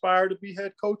assistants aspire to be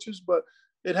head coaches, but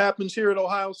it happens here at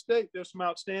Ohio State. There's some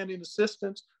outstanding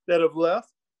assistants that have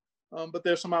left, but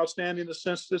there's some outstanding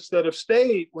assistants that have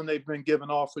stayed when they've been given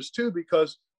offers too,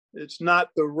 because it's not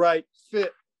the right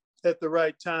fit at the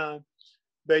right time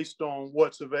based on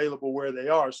what's available where they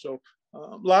are. So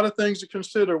a lot of things to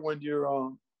consider when you're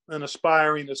an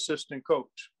aspiring assistant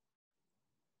coach.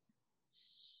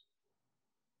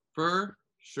 For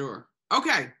sure.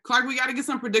 Okay, Clark, we got to get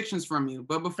some predictions from you.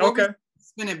 But before we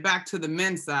spin it back to the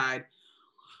men's side,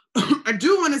 I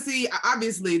do want to see,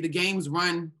 obviously, the games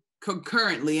run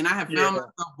concurrently, and I have found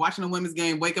myself watching the women's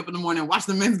game, wake up in the morning, watch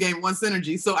the men's game, one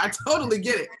synergy. So I totally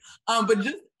get it. But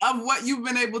just of what you've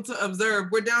been able to observe,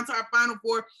 we're down to our final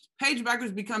four. Paige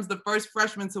Bueckers becomes the first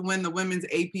freshman to win the Women's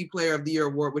AP Player of the Year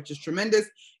award, which is tremendous.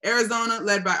 Arizona,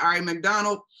 led by Ari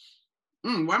McDonald.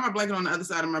 Why am I blanking on the other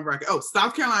side of my bracket? Oh,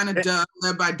 South Carolina,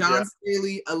 led by Dawn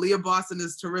Staley. Aaliyah Boston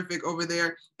is terrific over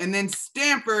there. And then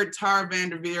Stanford, Tara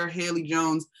Vanderveer, Haley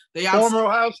Jones. They former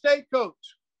Ohio State coach.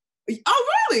 Oh,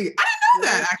 really? I didn't know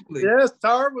that, actually. Yes,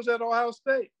 Tara was at Ohio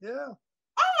State. Yeah. Oh,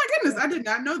 my goodness. I did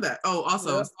not know that. Oh,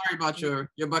 also, sorry about your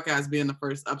Buckeyes being the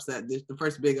first upset, the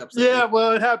first big upset. Yeah,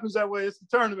 well, it happens that way. It's a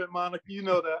tournament, Monica. You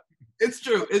know that. It's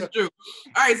true. It's true.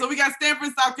 All right, so we got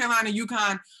Stanford, South Carolina,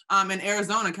 UConn, and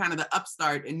Arizona, kind of the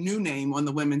upstart and new name on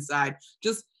the women's side.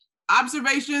 Just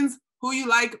observations, who you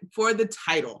like for the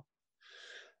title?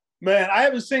 Man, I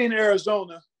haven't seen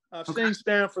Arizona. I've seen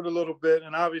Stanford a little bit,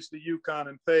 and obviously UConn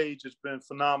and Paige has been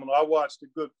phenomenal. I watched a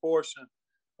good portion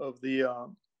of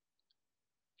the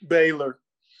Baylor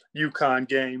UConn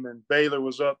game, and Baylor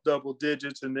was up double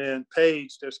digits, and then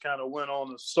Paige just kind of went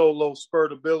on a solo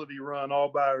spurtability run all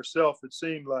by herself, it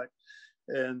seemed like,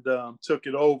 and took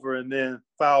it over, and then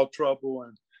foul trouble,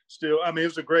 and still, I mean, it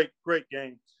was a great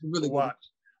game to watch.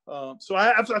 So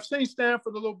I've seen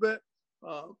Stanford a little bit.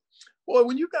 Boy,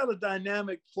 when you got a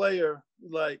dynamic player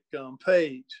like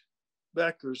Paige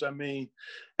Bueckers, I mean,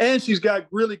 and she's got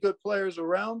really good players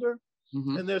around her.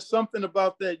 Mm-hmm. And there's something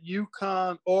about that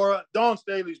UConn aura. Dawn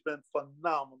Staley's been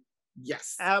phenomenal.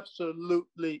 Yes.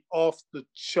 Absolutely off the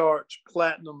charts,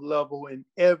 platinum level in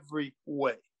every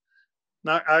way.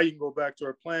 Now, I can go back to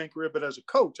her playing career, but as a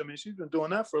coach, I mean, she's been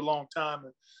doing that for a long time.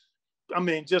 And I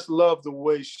mean, just love the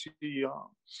way she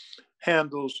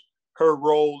handles her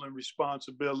role and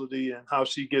responsibility and how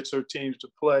she gets her teams to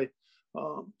play.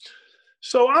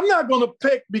 So I'm not going to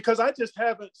pick because I just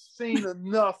haven't seen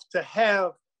enough to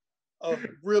have a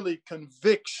real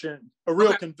conviction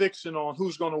on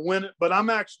who's going to win it. But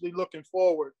I'm actually looking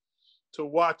forward to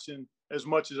watching as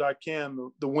much as I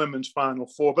can the women's Final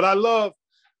Four. But I love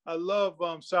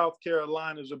South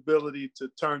Carolina's ability to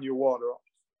turn your water off.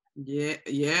 Yeah.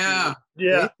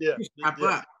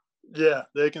 Yeah,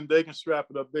 they can strap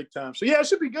it up big time. So yeah, it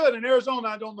should be good. In Arizona,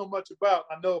 I don't know much about.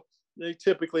 I know they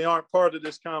typically aren't part of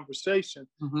this conversation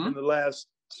in the last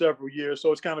several years.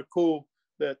 So it's kind of cool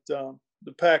that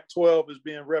the Pac-12 is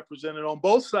being represented on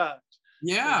both sides.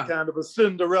 Yeah, in kind of a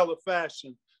Cinderella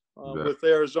fashion with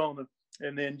Arizona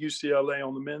and then UCLA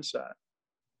on the men's side.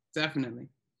 Definitely.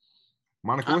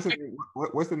 Monica,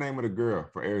 what's the name of the girl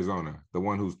for Arizona? The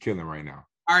one who's killing right now?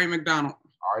 Ari McDonald.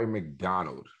 Ari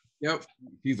McDonald. Yep.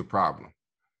 She's a problem.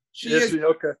 She is.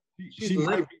 Okay.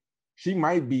 She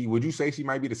might be. Would you say she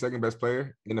might be the second best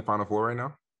player in the Final Four right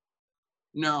now?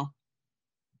 No.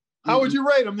 How would you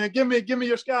rate them? Then give me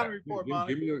your scouting report,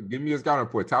 Monica. Give me your scouting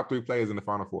report. Top 3 players in the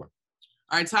Final Four.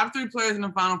 All right, top 3 players in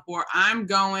the Final Four. I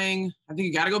think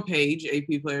you got to go Paige,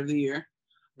 AP Player of the Year.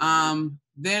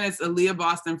 Then it's Aaliyah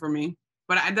Boston for me.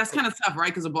 But that's kind of tough, right?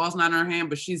 Because the ball's not in her hand,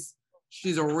 but she's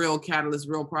a real catalyst,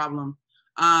 real problem.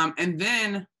 And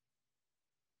then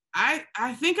I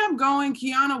think I'm going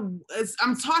Kiana.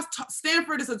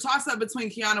 Stanford is a toss-up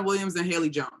between Kiana Williams and Haley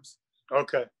Jones.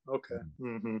 Okay.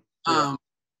 Mm-hmm. Yeah.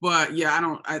 But yeah,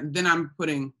 Ari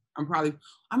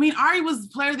was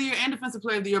Player of the Year and Defensive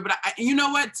Player of the Year. But you know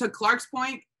what? To Clark's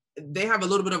point, they have a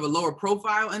little bit of a lower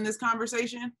profile in this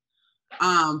conversation.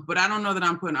 But I don't know that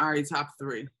I'm putting Ari top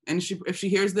 3. And if she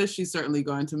hears this, she's certainly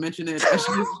going to mention it. She's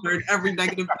heard every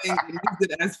negative thing and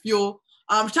used it as fuel.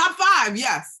 Top 5,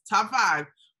 yes, top 5.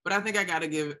 But I think I got to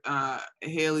give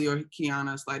Haley or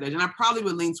Kiana a slight edge. And I probably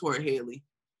would lean toward Haley.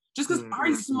 Just because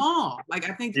Ari's small. Like,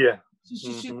 I think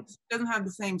she doesn't have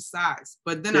the same size.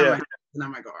 But then I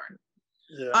might go Ari.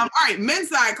 Yeah. All right, men's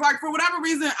side. Clark, for whatever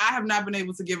reason, I have not been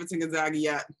able to give it to Gonzaga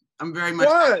yet. I'm very much.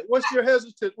 Why? What's your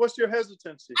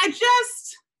hesitancy?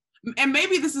 And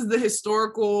maybe this is the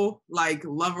historical, like,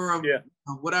 lover of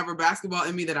whatever basketball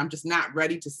in me that I'm just not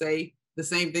ready to say the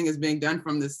same thing is being done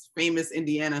from this famous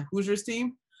Indiana Hoosiers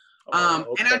team. And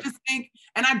I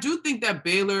do think that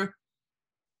Baylor,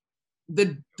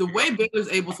 the way Baylor's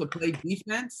able to play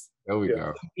defense. There we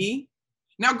go.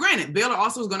 Now, granted, Baylor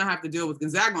also is going to have to deal with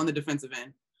Gonzaga on the defensive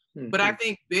end. Mm-hmm. But I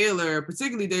think Baylor,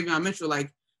 particularly Davion Mitchell,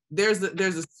 like, there's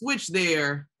a switch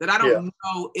there that I don't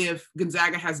know if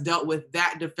Gonzaga has dealt with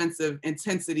that defensive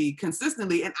intensity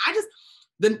consistently. And I just,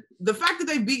 the fact that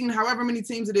they've beaten however many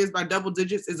teams it is by double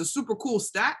digits is a super cool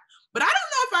stat, but I don't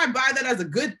know if I buy that as a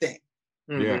good thing.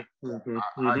 Yeah.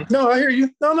 No, I hear you.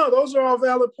 No, those are all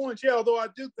valid points. Yeah, although I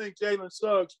do think Jalen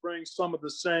Suggs brings some of the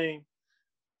same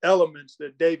elements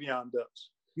that Davion does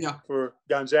for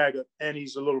Gonzaga, and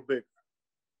he's a little bigger.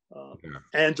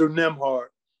 Andrew Nembhard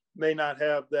may not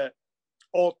have that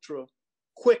ultra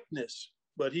quickness,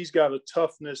 but he's got a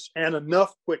toughness and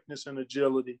enough quickness and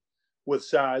agility with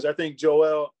size. I think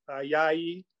Joel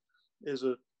Ayayi is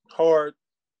a hard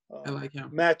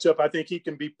matchup. I think he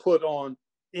can be put on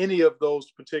any of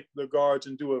those particular guards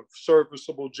and do a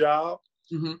serviceable job.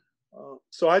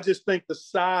 So I just think the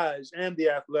size and the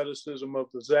athleticism of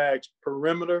the Zags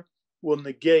perimeter will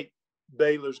negate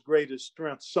Baylor's greatest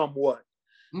strength somewhat.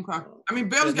 Okay. I mean,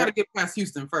 Baylor's got to get past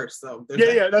Houston first. So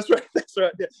that's right. That's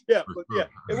right. Yeah. But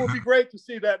it would be great to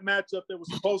see that matchup that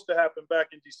was supposed to happen back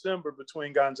in December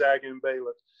between Gonzaga and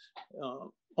Baylor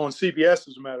on CBS.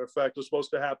 As a matter of fact, it was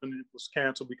supposed to happen. It was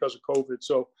canceled because of COVID.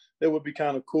 So it would be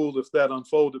kind of cool if that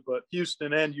unfolded. But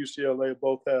Houston and UCLA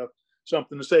both have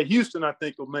something to say. Houston, I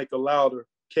think, will make a louder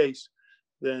case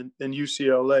than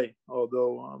UCLA.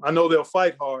 Although I know they'll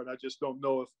fight hard. I just don't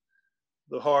know if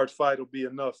the hard fight will be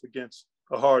enough against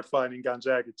a hard-fighting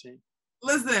Gonzaga team.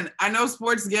 Listen, I know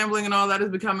sports gambling and all that is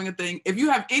becoming a thing. If you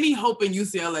have any hope in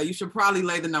UCLA, you should probably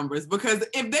lay the numbers, because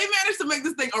if they manage to make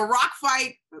this thing a rock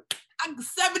fight, a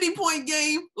 70-point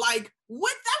game, that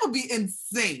would be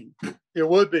insane. It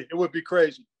would be. It would be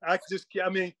crazy. I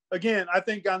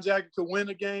think Gonzaga could win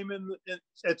a game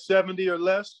at 70 or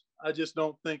less. I just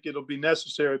don't think it'll be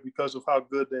necessary because of how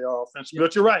good they are offensively.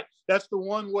 But you're right. That's the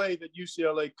one way that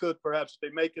UCLA could perhaps, if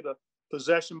they make it a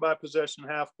possession-by-possession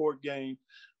half-court game,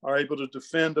 are able to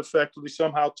defend effectively,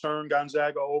 somehow turn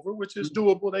Gonzaga over, which is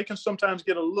doable. They can sometimes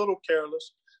get a little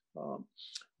careless,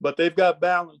 but they've got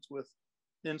balance with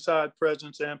inside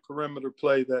presence and perimeter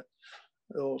play that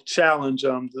will challenge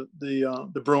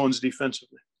the Bruins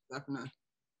defensively. Definitely.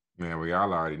 Man, we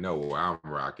all already know what I'm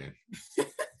rocking.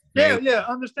 Yeah,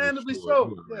 understandably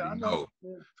so. Yeah, I know.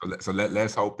 Yeah. So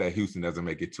let's hope that Houston doesn't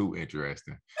make it too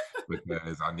interesting,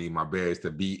 because I need my Bears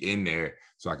to be in there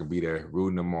so I can be there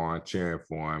rooting them on, cheering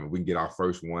for them. We can get our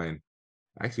first one.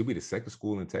 Actually, we'll be the second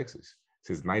school in Texas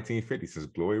since 1950, since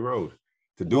Glory Road,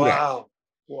 to do that.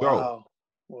 Wow.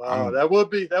 So, That would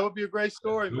be a great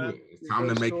story, man. It's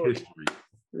time to make history.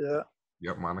 Yeah.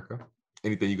 Yep, Monica.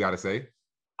 Anything you got to say?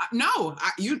 No,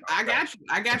 I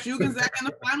got you, Gonzaga in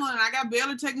the final, and I got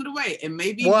Baylor taking it away. And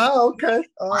maybe. Wow. Okay.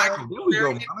 There we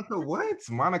go, Monica. What?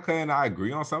 Monica and I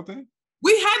agree on something.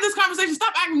 We had this conversation.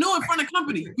 Stop acting new in front of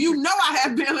company. You know I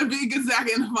had Baylor beat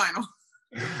Gonzaga in the final.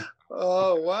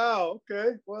 Oh wow.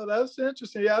 Okay. Well, that's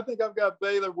interesting. Yeah, I think I've got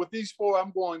Baylor with these four. I'm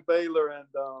going Baylor and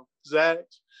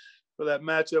Zags for that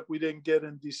matchup we didn't get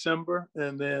in December,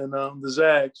 and then the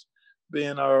Zags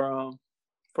being our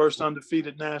first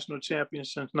undefeated national champion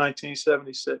since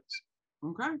 1976.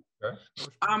 Okay.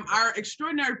 Our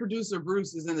extraordinary producer,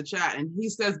 Bruce, is in the chat, and he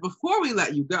says, before we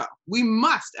let you go, we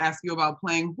must ask you about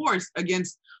playing horse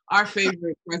against our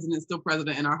favorite president, still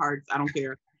president in our hearts, I don't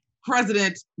care,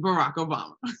 President Barack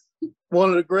Obama. One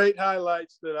of the great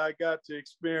highlights that I got to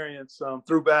experience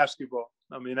through basketball.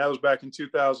 I mean, that was back in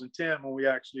 2010 when we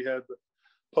actually had the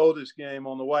POTUS game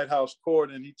on the White House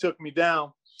court, and he took me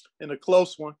down in a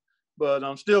close one. But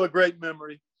still a great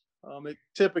memory. It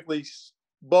typically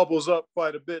bubbles up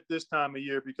quite a bit this time of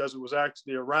year because it was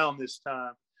actually around this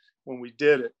time when we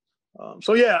did it. I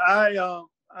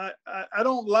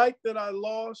don't like that I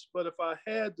lost, but if I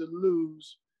had to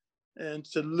lose, and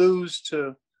to lose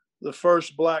to the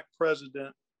first Black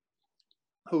president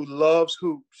who loves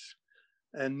hoops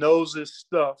and knows his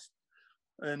stuff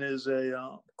and is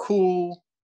a cool,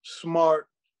 smart,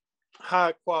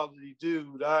 high-quality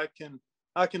dude, I can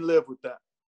live with that.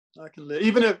 I can live,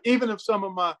 even if some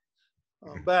of my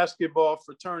basketball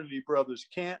fraternity brothers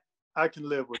can't. I can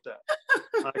live with that.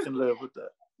 I can live with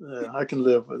that. Yeah, I can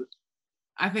live with it.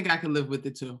 I think I can live with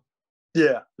it too.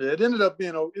 Yeah, it ended up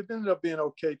being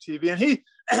okay TV. And he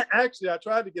actually, I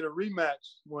tried to get a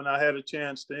rematch when I had a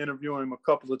chance to interview him a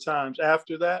couple of times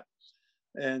after that,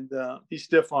 and he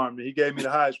stiff-armed me. He gave me the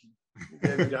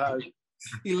Heisman.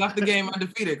 He left the game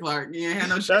undefeated, Clark. He ain't had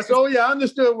no chance. I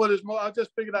understood what his. I just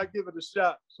figured I'd give it a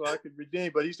shot so I could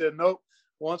redeem. But he said nope,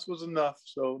 once was enough.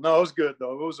 So no, it was good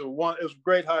though. It was a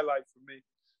great highlight for me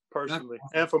personally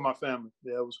and for my family.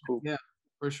 Yeah, it was cool. Yeah,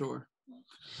 for sure.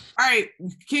 All right,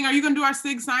 King, are you gonna do our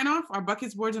SIG sign off? Our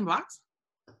buckets, boards, and blocks?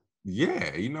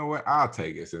 Yeah, you know what? I'll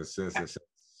take it since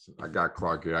I got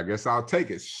Clark here. I guess I'll take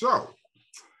it. So,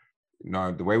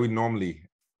 the way we normally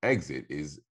exit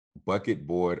is bucket,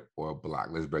 board, or block.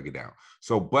 Let's break it down.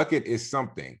 So bucket is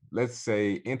something, let's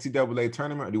say NCAA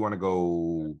tournament, or do you want to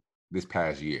go this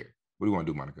past year? What do you want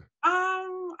to do, Monica?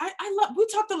 I we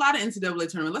talked a lot of NCAA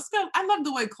tournament. Let's go. I love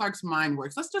the way Clark's mind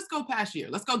works. Let's just go past year.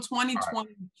 Let's go 2020,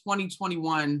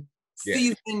 2021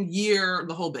 season, year,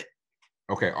 the whole bit.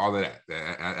 Okay, all of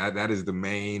that. That is the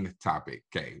main topic.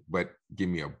 Okay, but give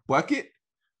me a bucket.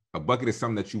 A bucket is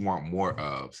something that you want more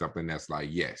of, something that's like,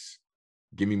 yes,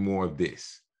 give me more of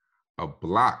this. A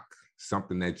block,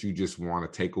 something that you just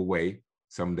want to take away,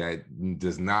 something that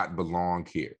does not belong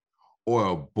here. Or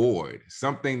a board,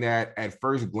 something that at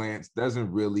first glance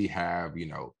doesn't really have, you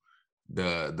know,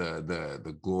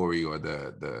 the glory or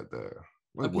the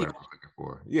what word am I looking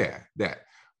for? Yeah, that.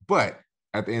 But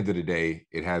at the end of the day,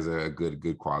 it has a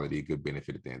good quality, good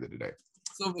benefit at the end of the day.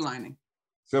 Silver lining.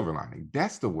 Silver lining.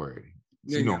 That's the word.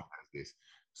 You know this.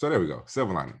 So there we go.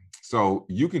 Silver lining. So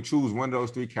you can choose one of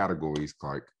those three categories,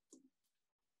 Clark.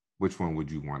 Which one would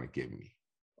you want to give me?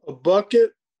 A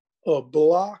bucket, a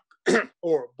block,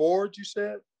 or a board, you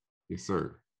said? Yes,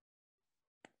 sir.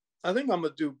 I think I'm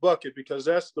going to do bucket because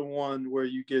that's the one where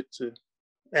you get to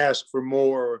ask for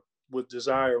more or would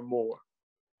desire more.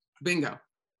 Bingo.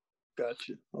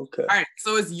 Gotcha. Okay. All right.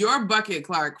 So it's your bucket,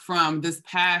 Clark, from this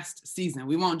past season.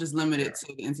 We won't just limit it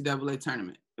to the NCAA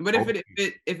tournament. But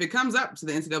if it comes up to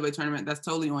the NCAA tournament, that's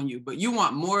totally on you. But you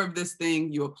want more of this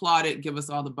thing. You applaud it. Give us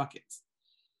all the buckets.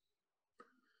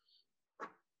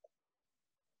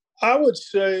 I would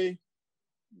say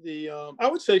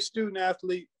student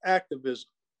athlete activism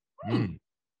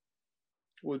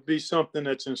would be something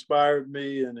that's inspired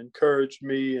me and encouraged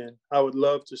me, and I would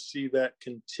love to see that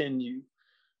continue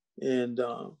in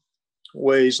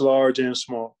ways large and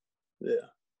small. Yeah,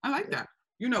 I like that.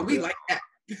 You know, we like that.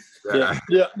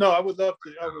 Yeah. No, I would love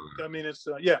to. I mean, it's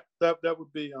that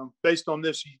would be based on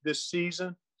this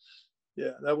season.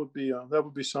 Yeah, that would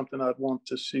be something I'd want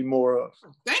to see more of.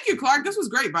 Thank you, Clark. This was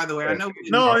great, by the way. I know.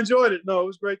 I enjoyed it. No, it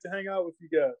was great to hang out with you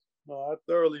guys. No, I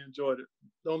thoroughly enjoyed it.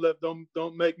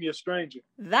 Don't make me a stranger.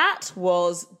 That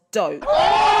was dope.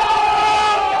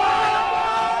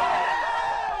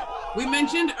 We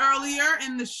mentioned earlier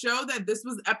in the show that this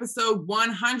was episode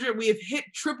 100. We have hit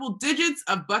triple digits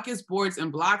of buckets, boards,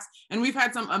 and blocks, and we've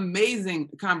had some amazing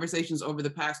conversations over the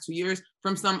past 2 years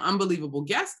from some unbelievable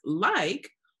guests like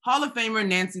Hall of Famer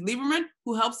Nancy Lieberman,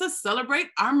 who helps us celebrate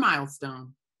our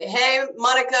milestone. Hey,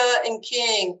 Monica and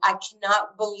King, I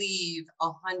cannot believe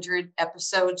 100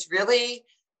 episodes. Really?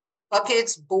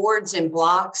 Buckets, boards, and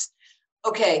blocks.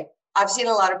 Okay, I've seen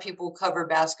a lot of people cover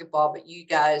basketball, but you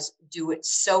guys do it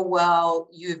so well.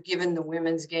 You've given the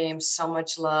women's game so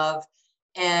much love.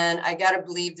 And I got to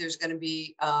believe there's going to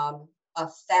be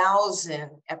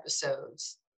 1,000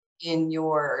 episodes in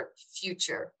your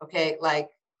future, okay? Like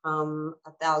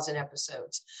 1,000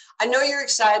 episodes. I know you're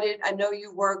excited. I know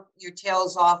you work your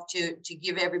tails off to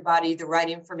give everybody the right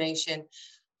information.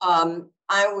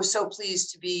 I was so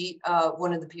pleased to be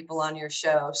one of the people on your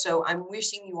show. So I'm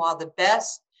wishing you all the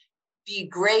best. Be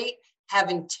great. Have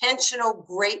intentional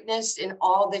greatness in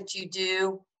all that you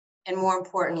do. And more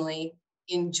importantly,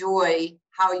 enjoy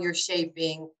how you're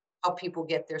shaping how people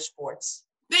get their sports.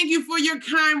 Thank you for your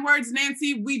kind words,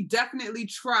 Nancy. We definitely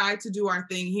try to do our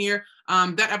thing here.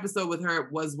 That episode with her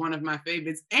was one of my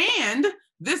favorites. And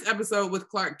this episode with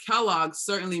Clark Kellogg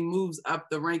certainly moves up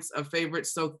the ranks of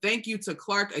favorites. So thank you to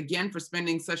Clark again for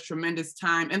spending such tremendous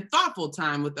time and thoughtful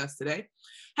time with us today.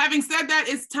 Having said that,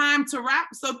 it's time to wrap.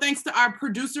 So thanks to our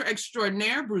producer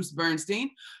extraordinaire, Bruce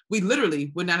Bernstein. We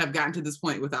literally would not have gotten to this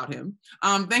point without him.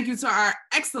 Thank you to our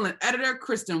excellent editor,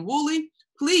 Kristen Woolley.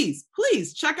 Please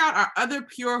check out our other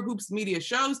Pure Hoops Media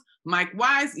shows. Mike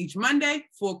Wise each Monday,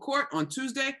 Full Court on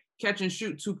Tuesday, Catch and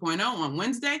Shoot 2.0 on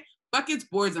Wednesday, Buckets,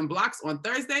 Boards, and Blocks on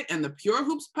Thursday, and the Pure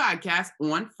Hoops podcast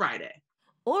on Friday.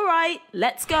 All right,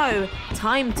 let's go.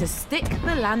 Time to stick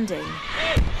the landing.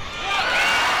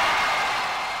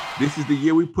 This is the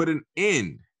year we put an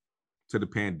end to the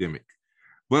pandemic,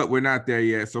 but we're not there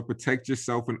yet. So protect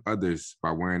yourself and others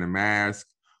by wearing a mask,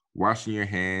 washing your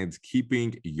hands,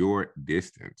 keeping your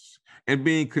distance, and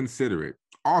being considerate.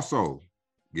 Also,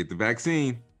 get the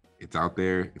vaccine. It's out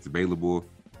there. It's available.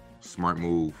 Smart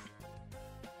move.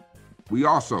 We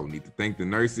also need to thank the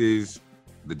nurses,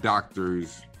 the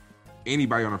doctors,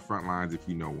 anybody on the front lines if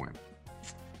you know one.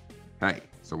 Hey,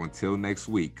 so until next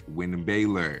week, when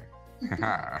Baylor,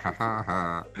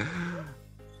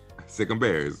 Sick 'em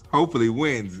Bears, hopefully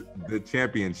wins the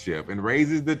championship and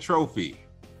raises the trophy.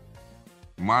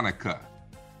 Monica,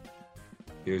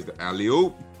 here's the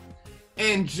alley-oop.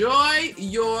 Enjoy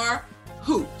your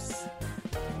hoops.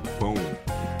 Boom.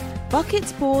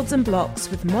 Buckets, Boards and Blocks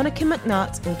with Monica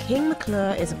McNutt and King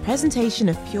McClure is a presentation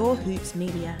of Pure Hoops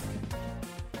Media.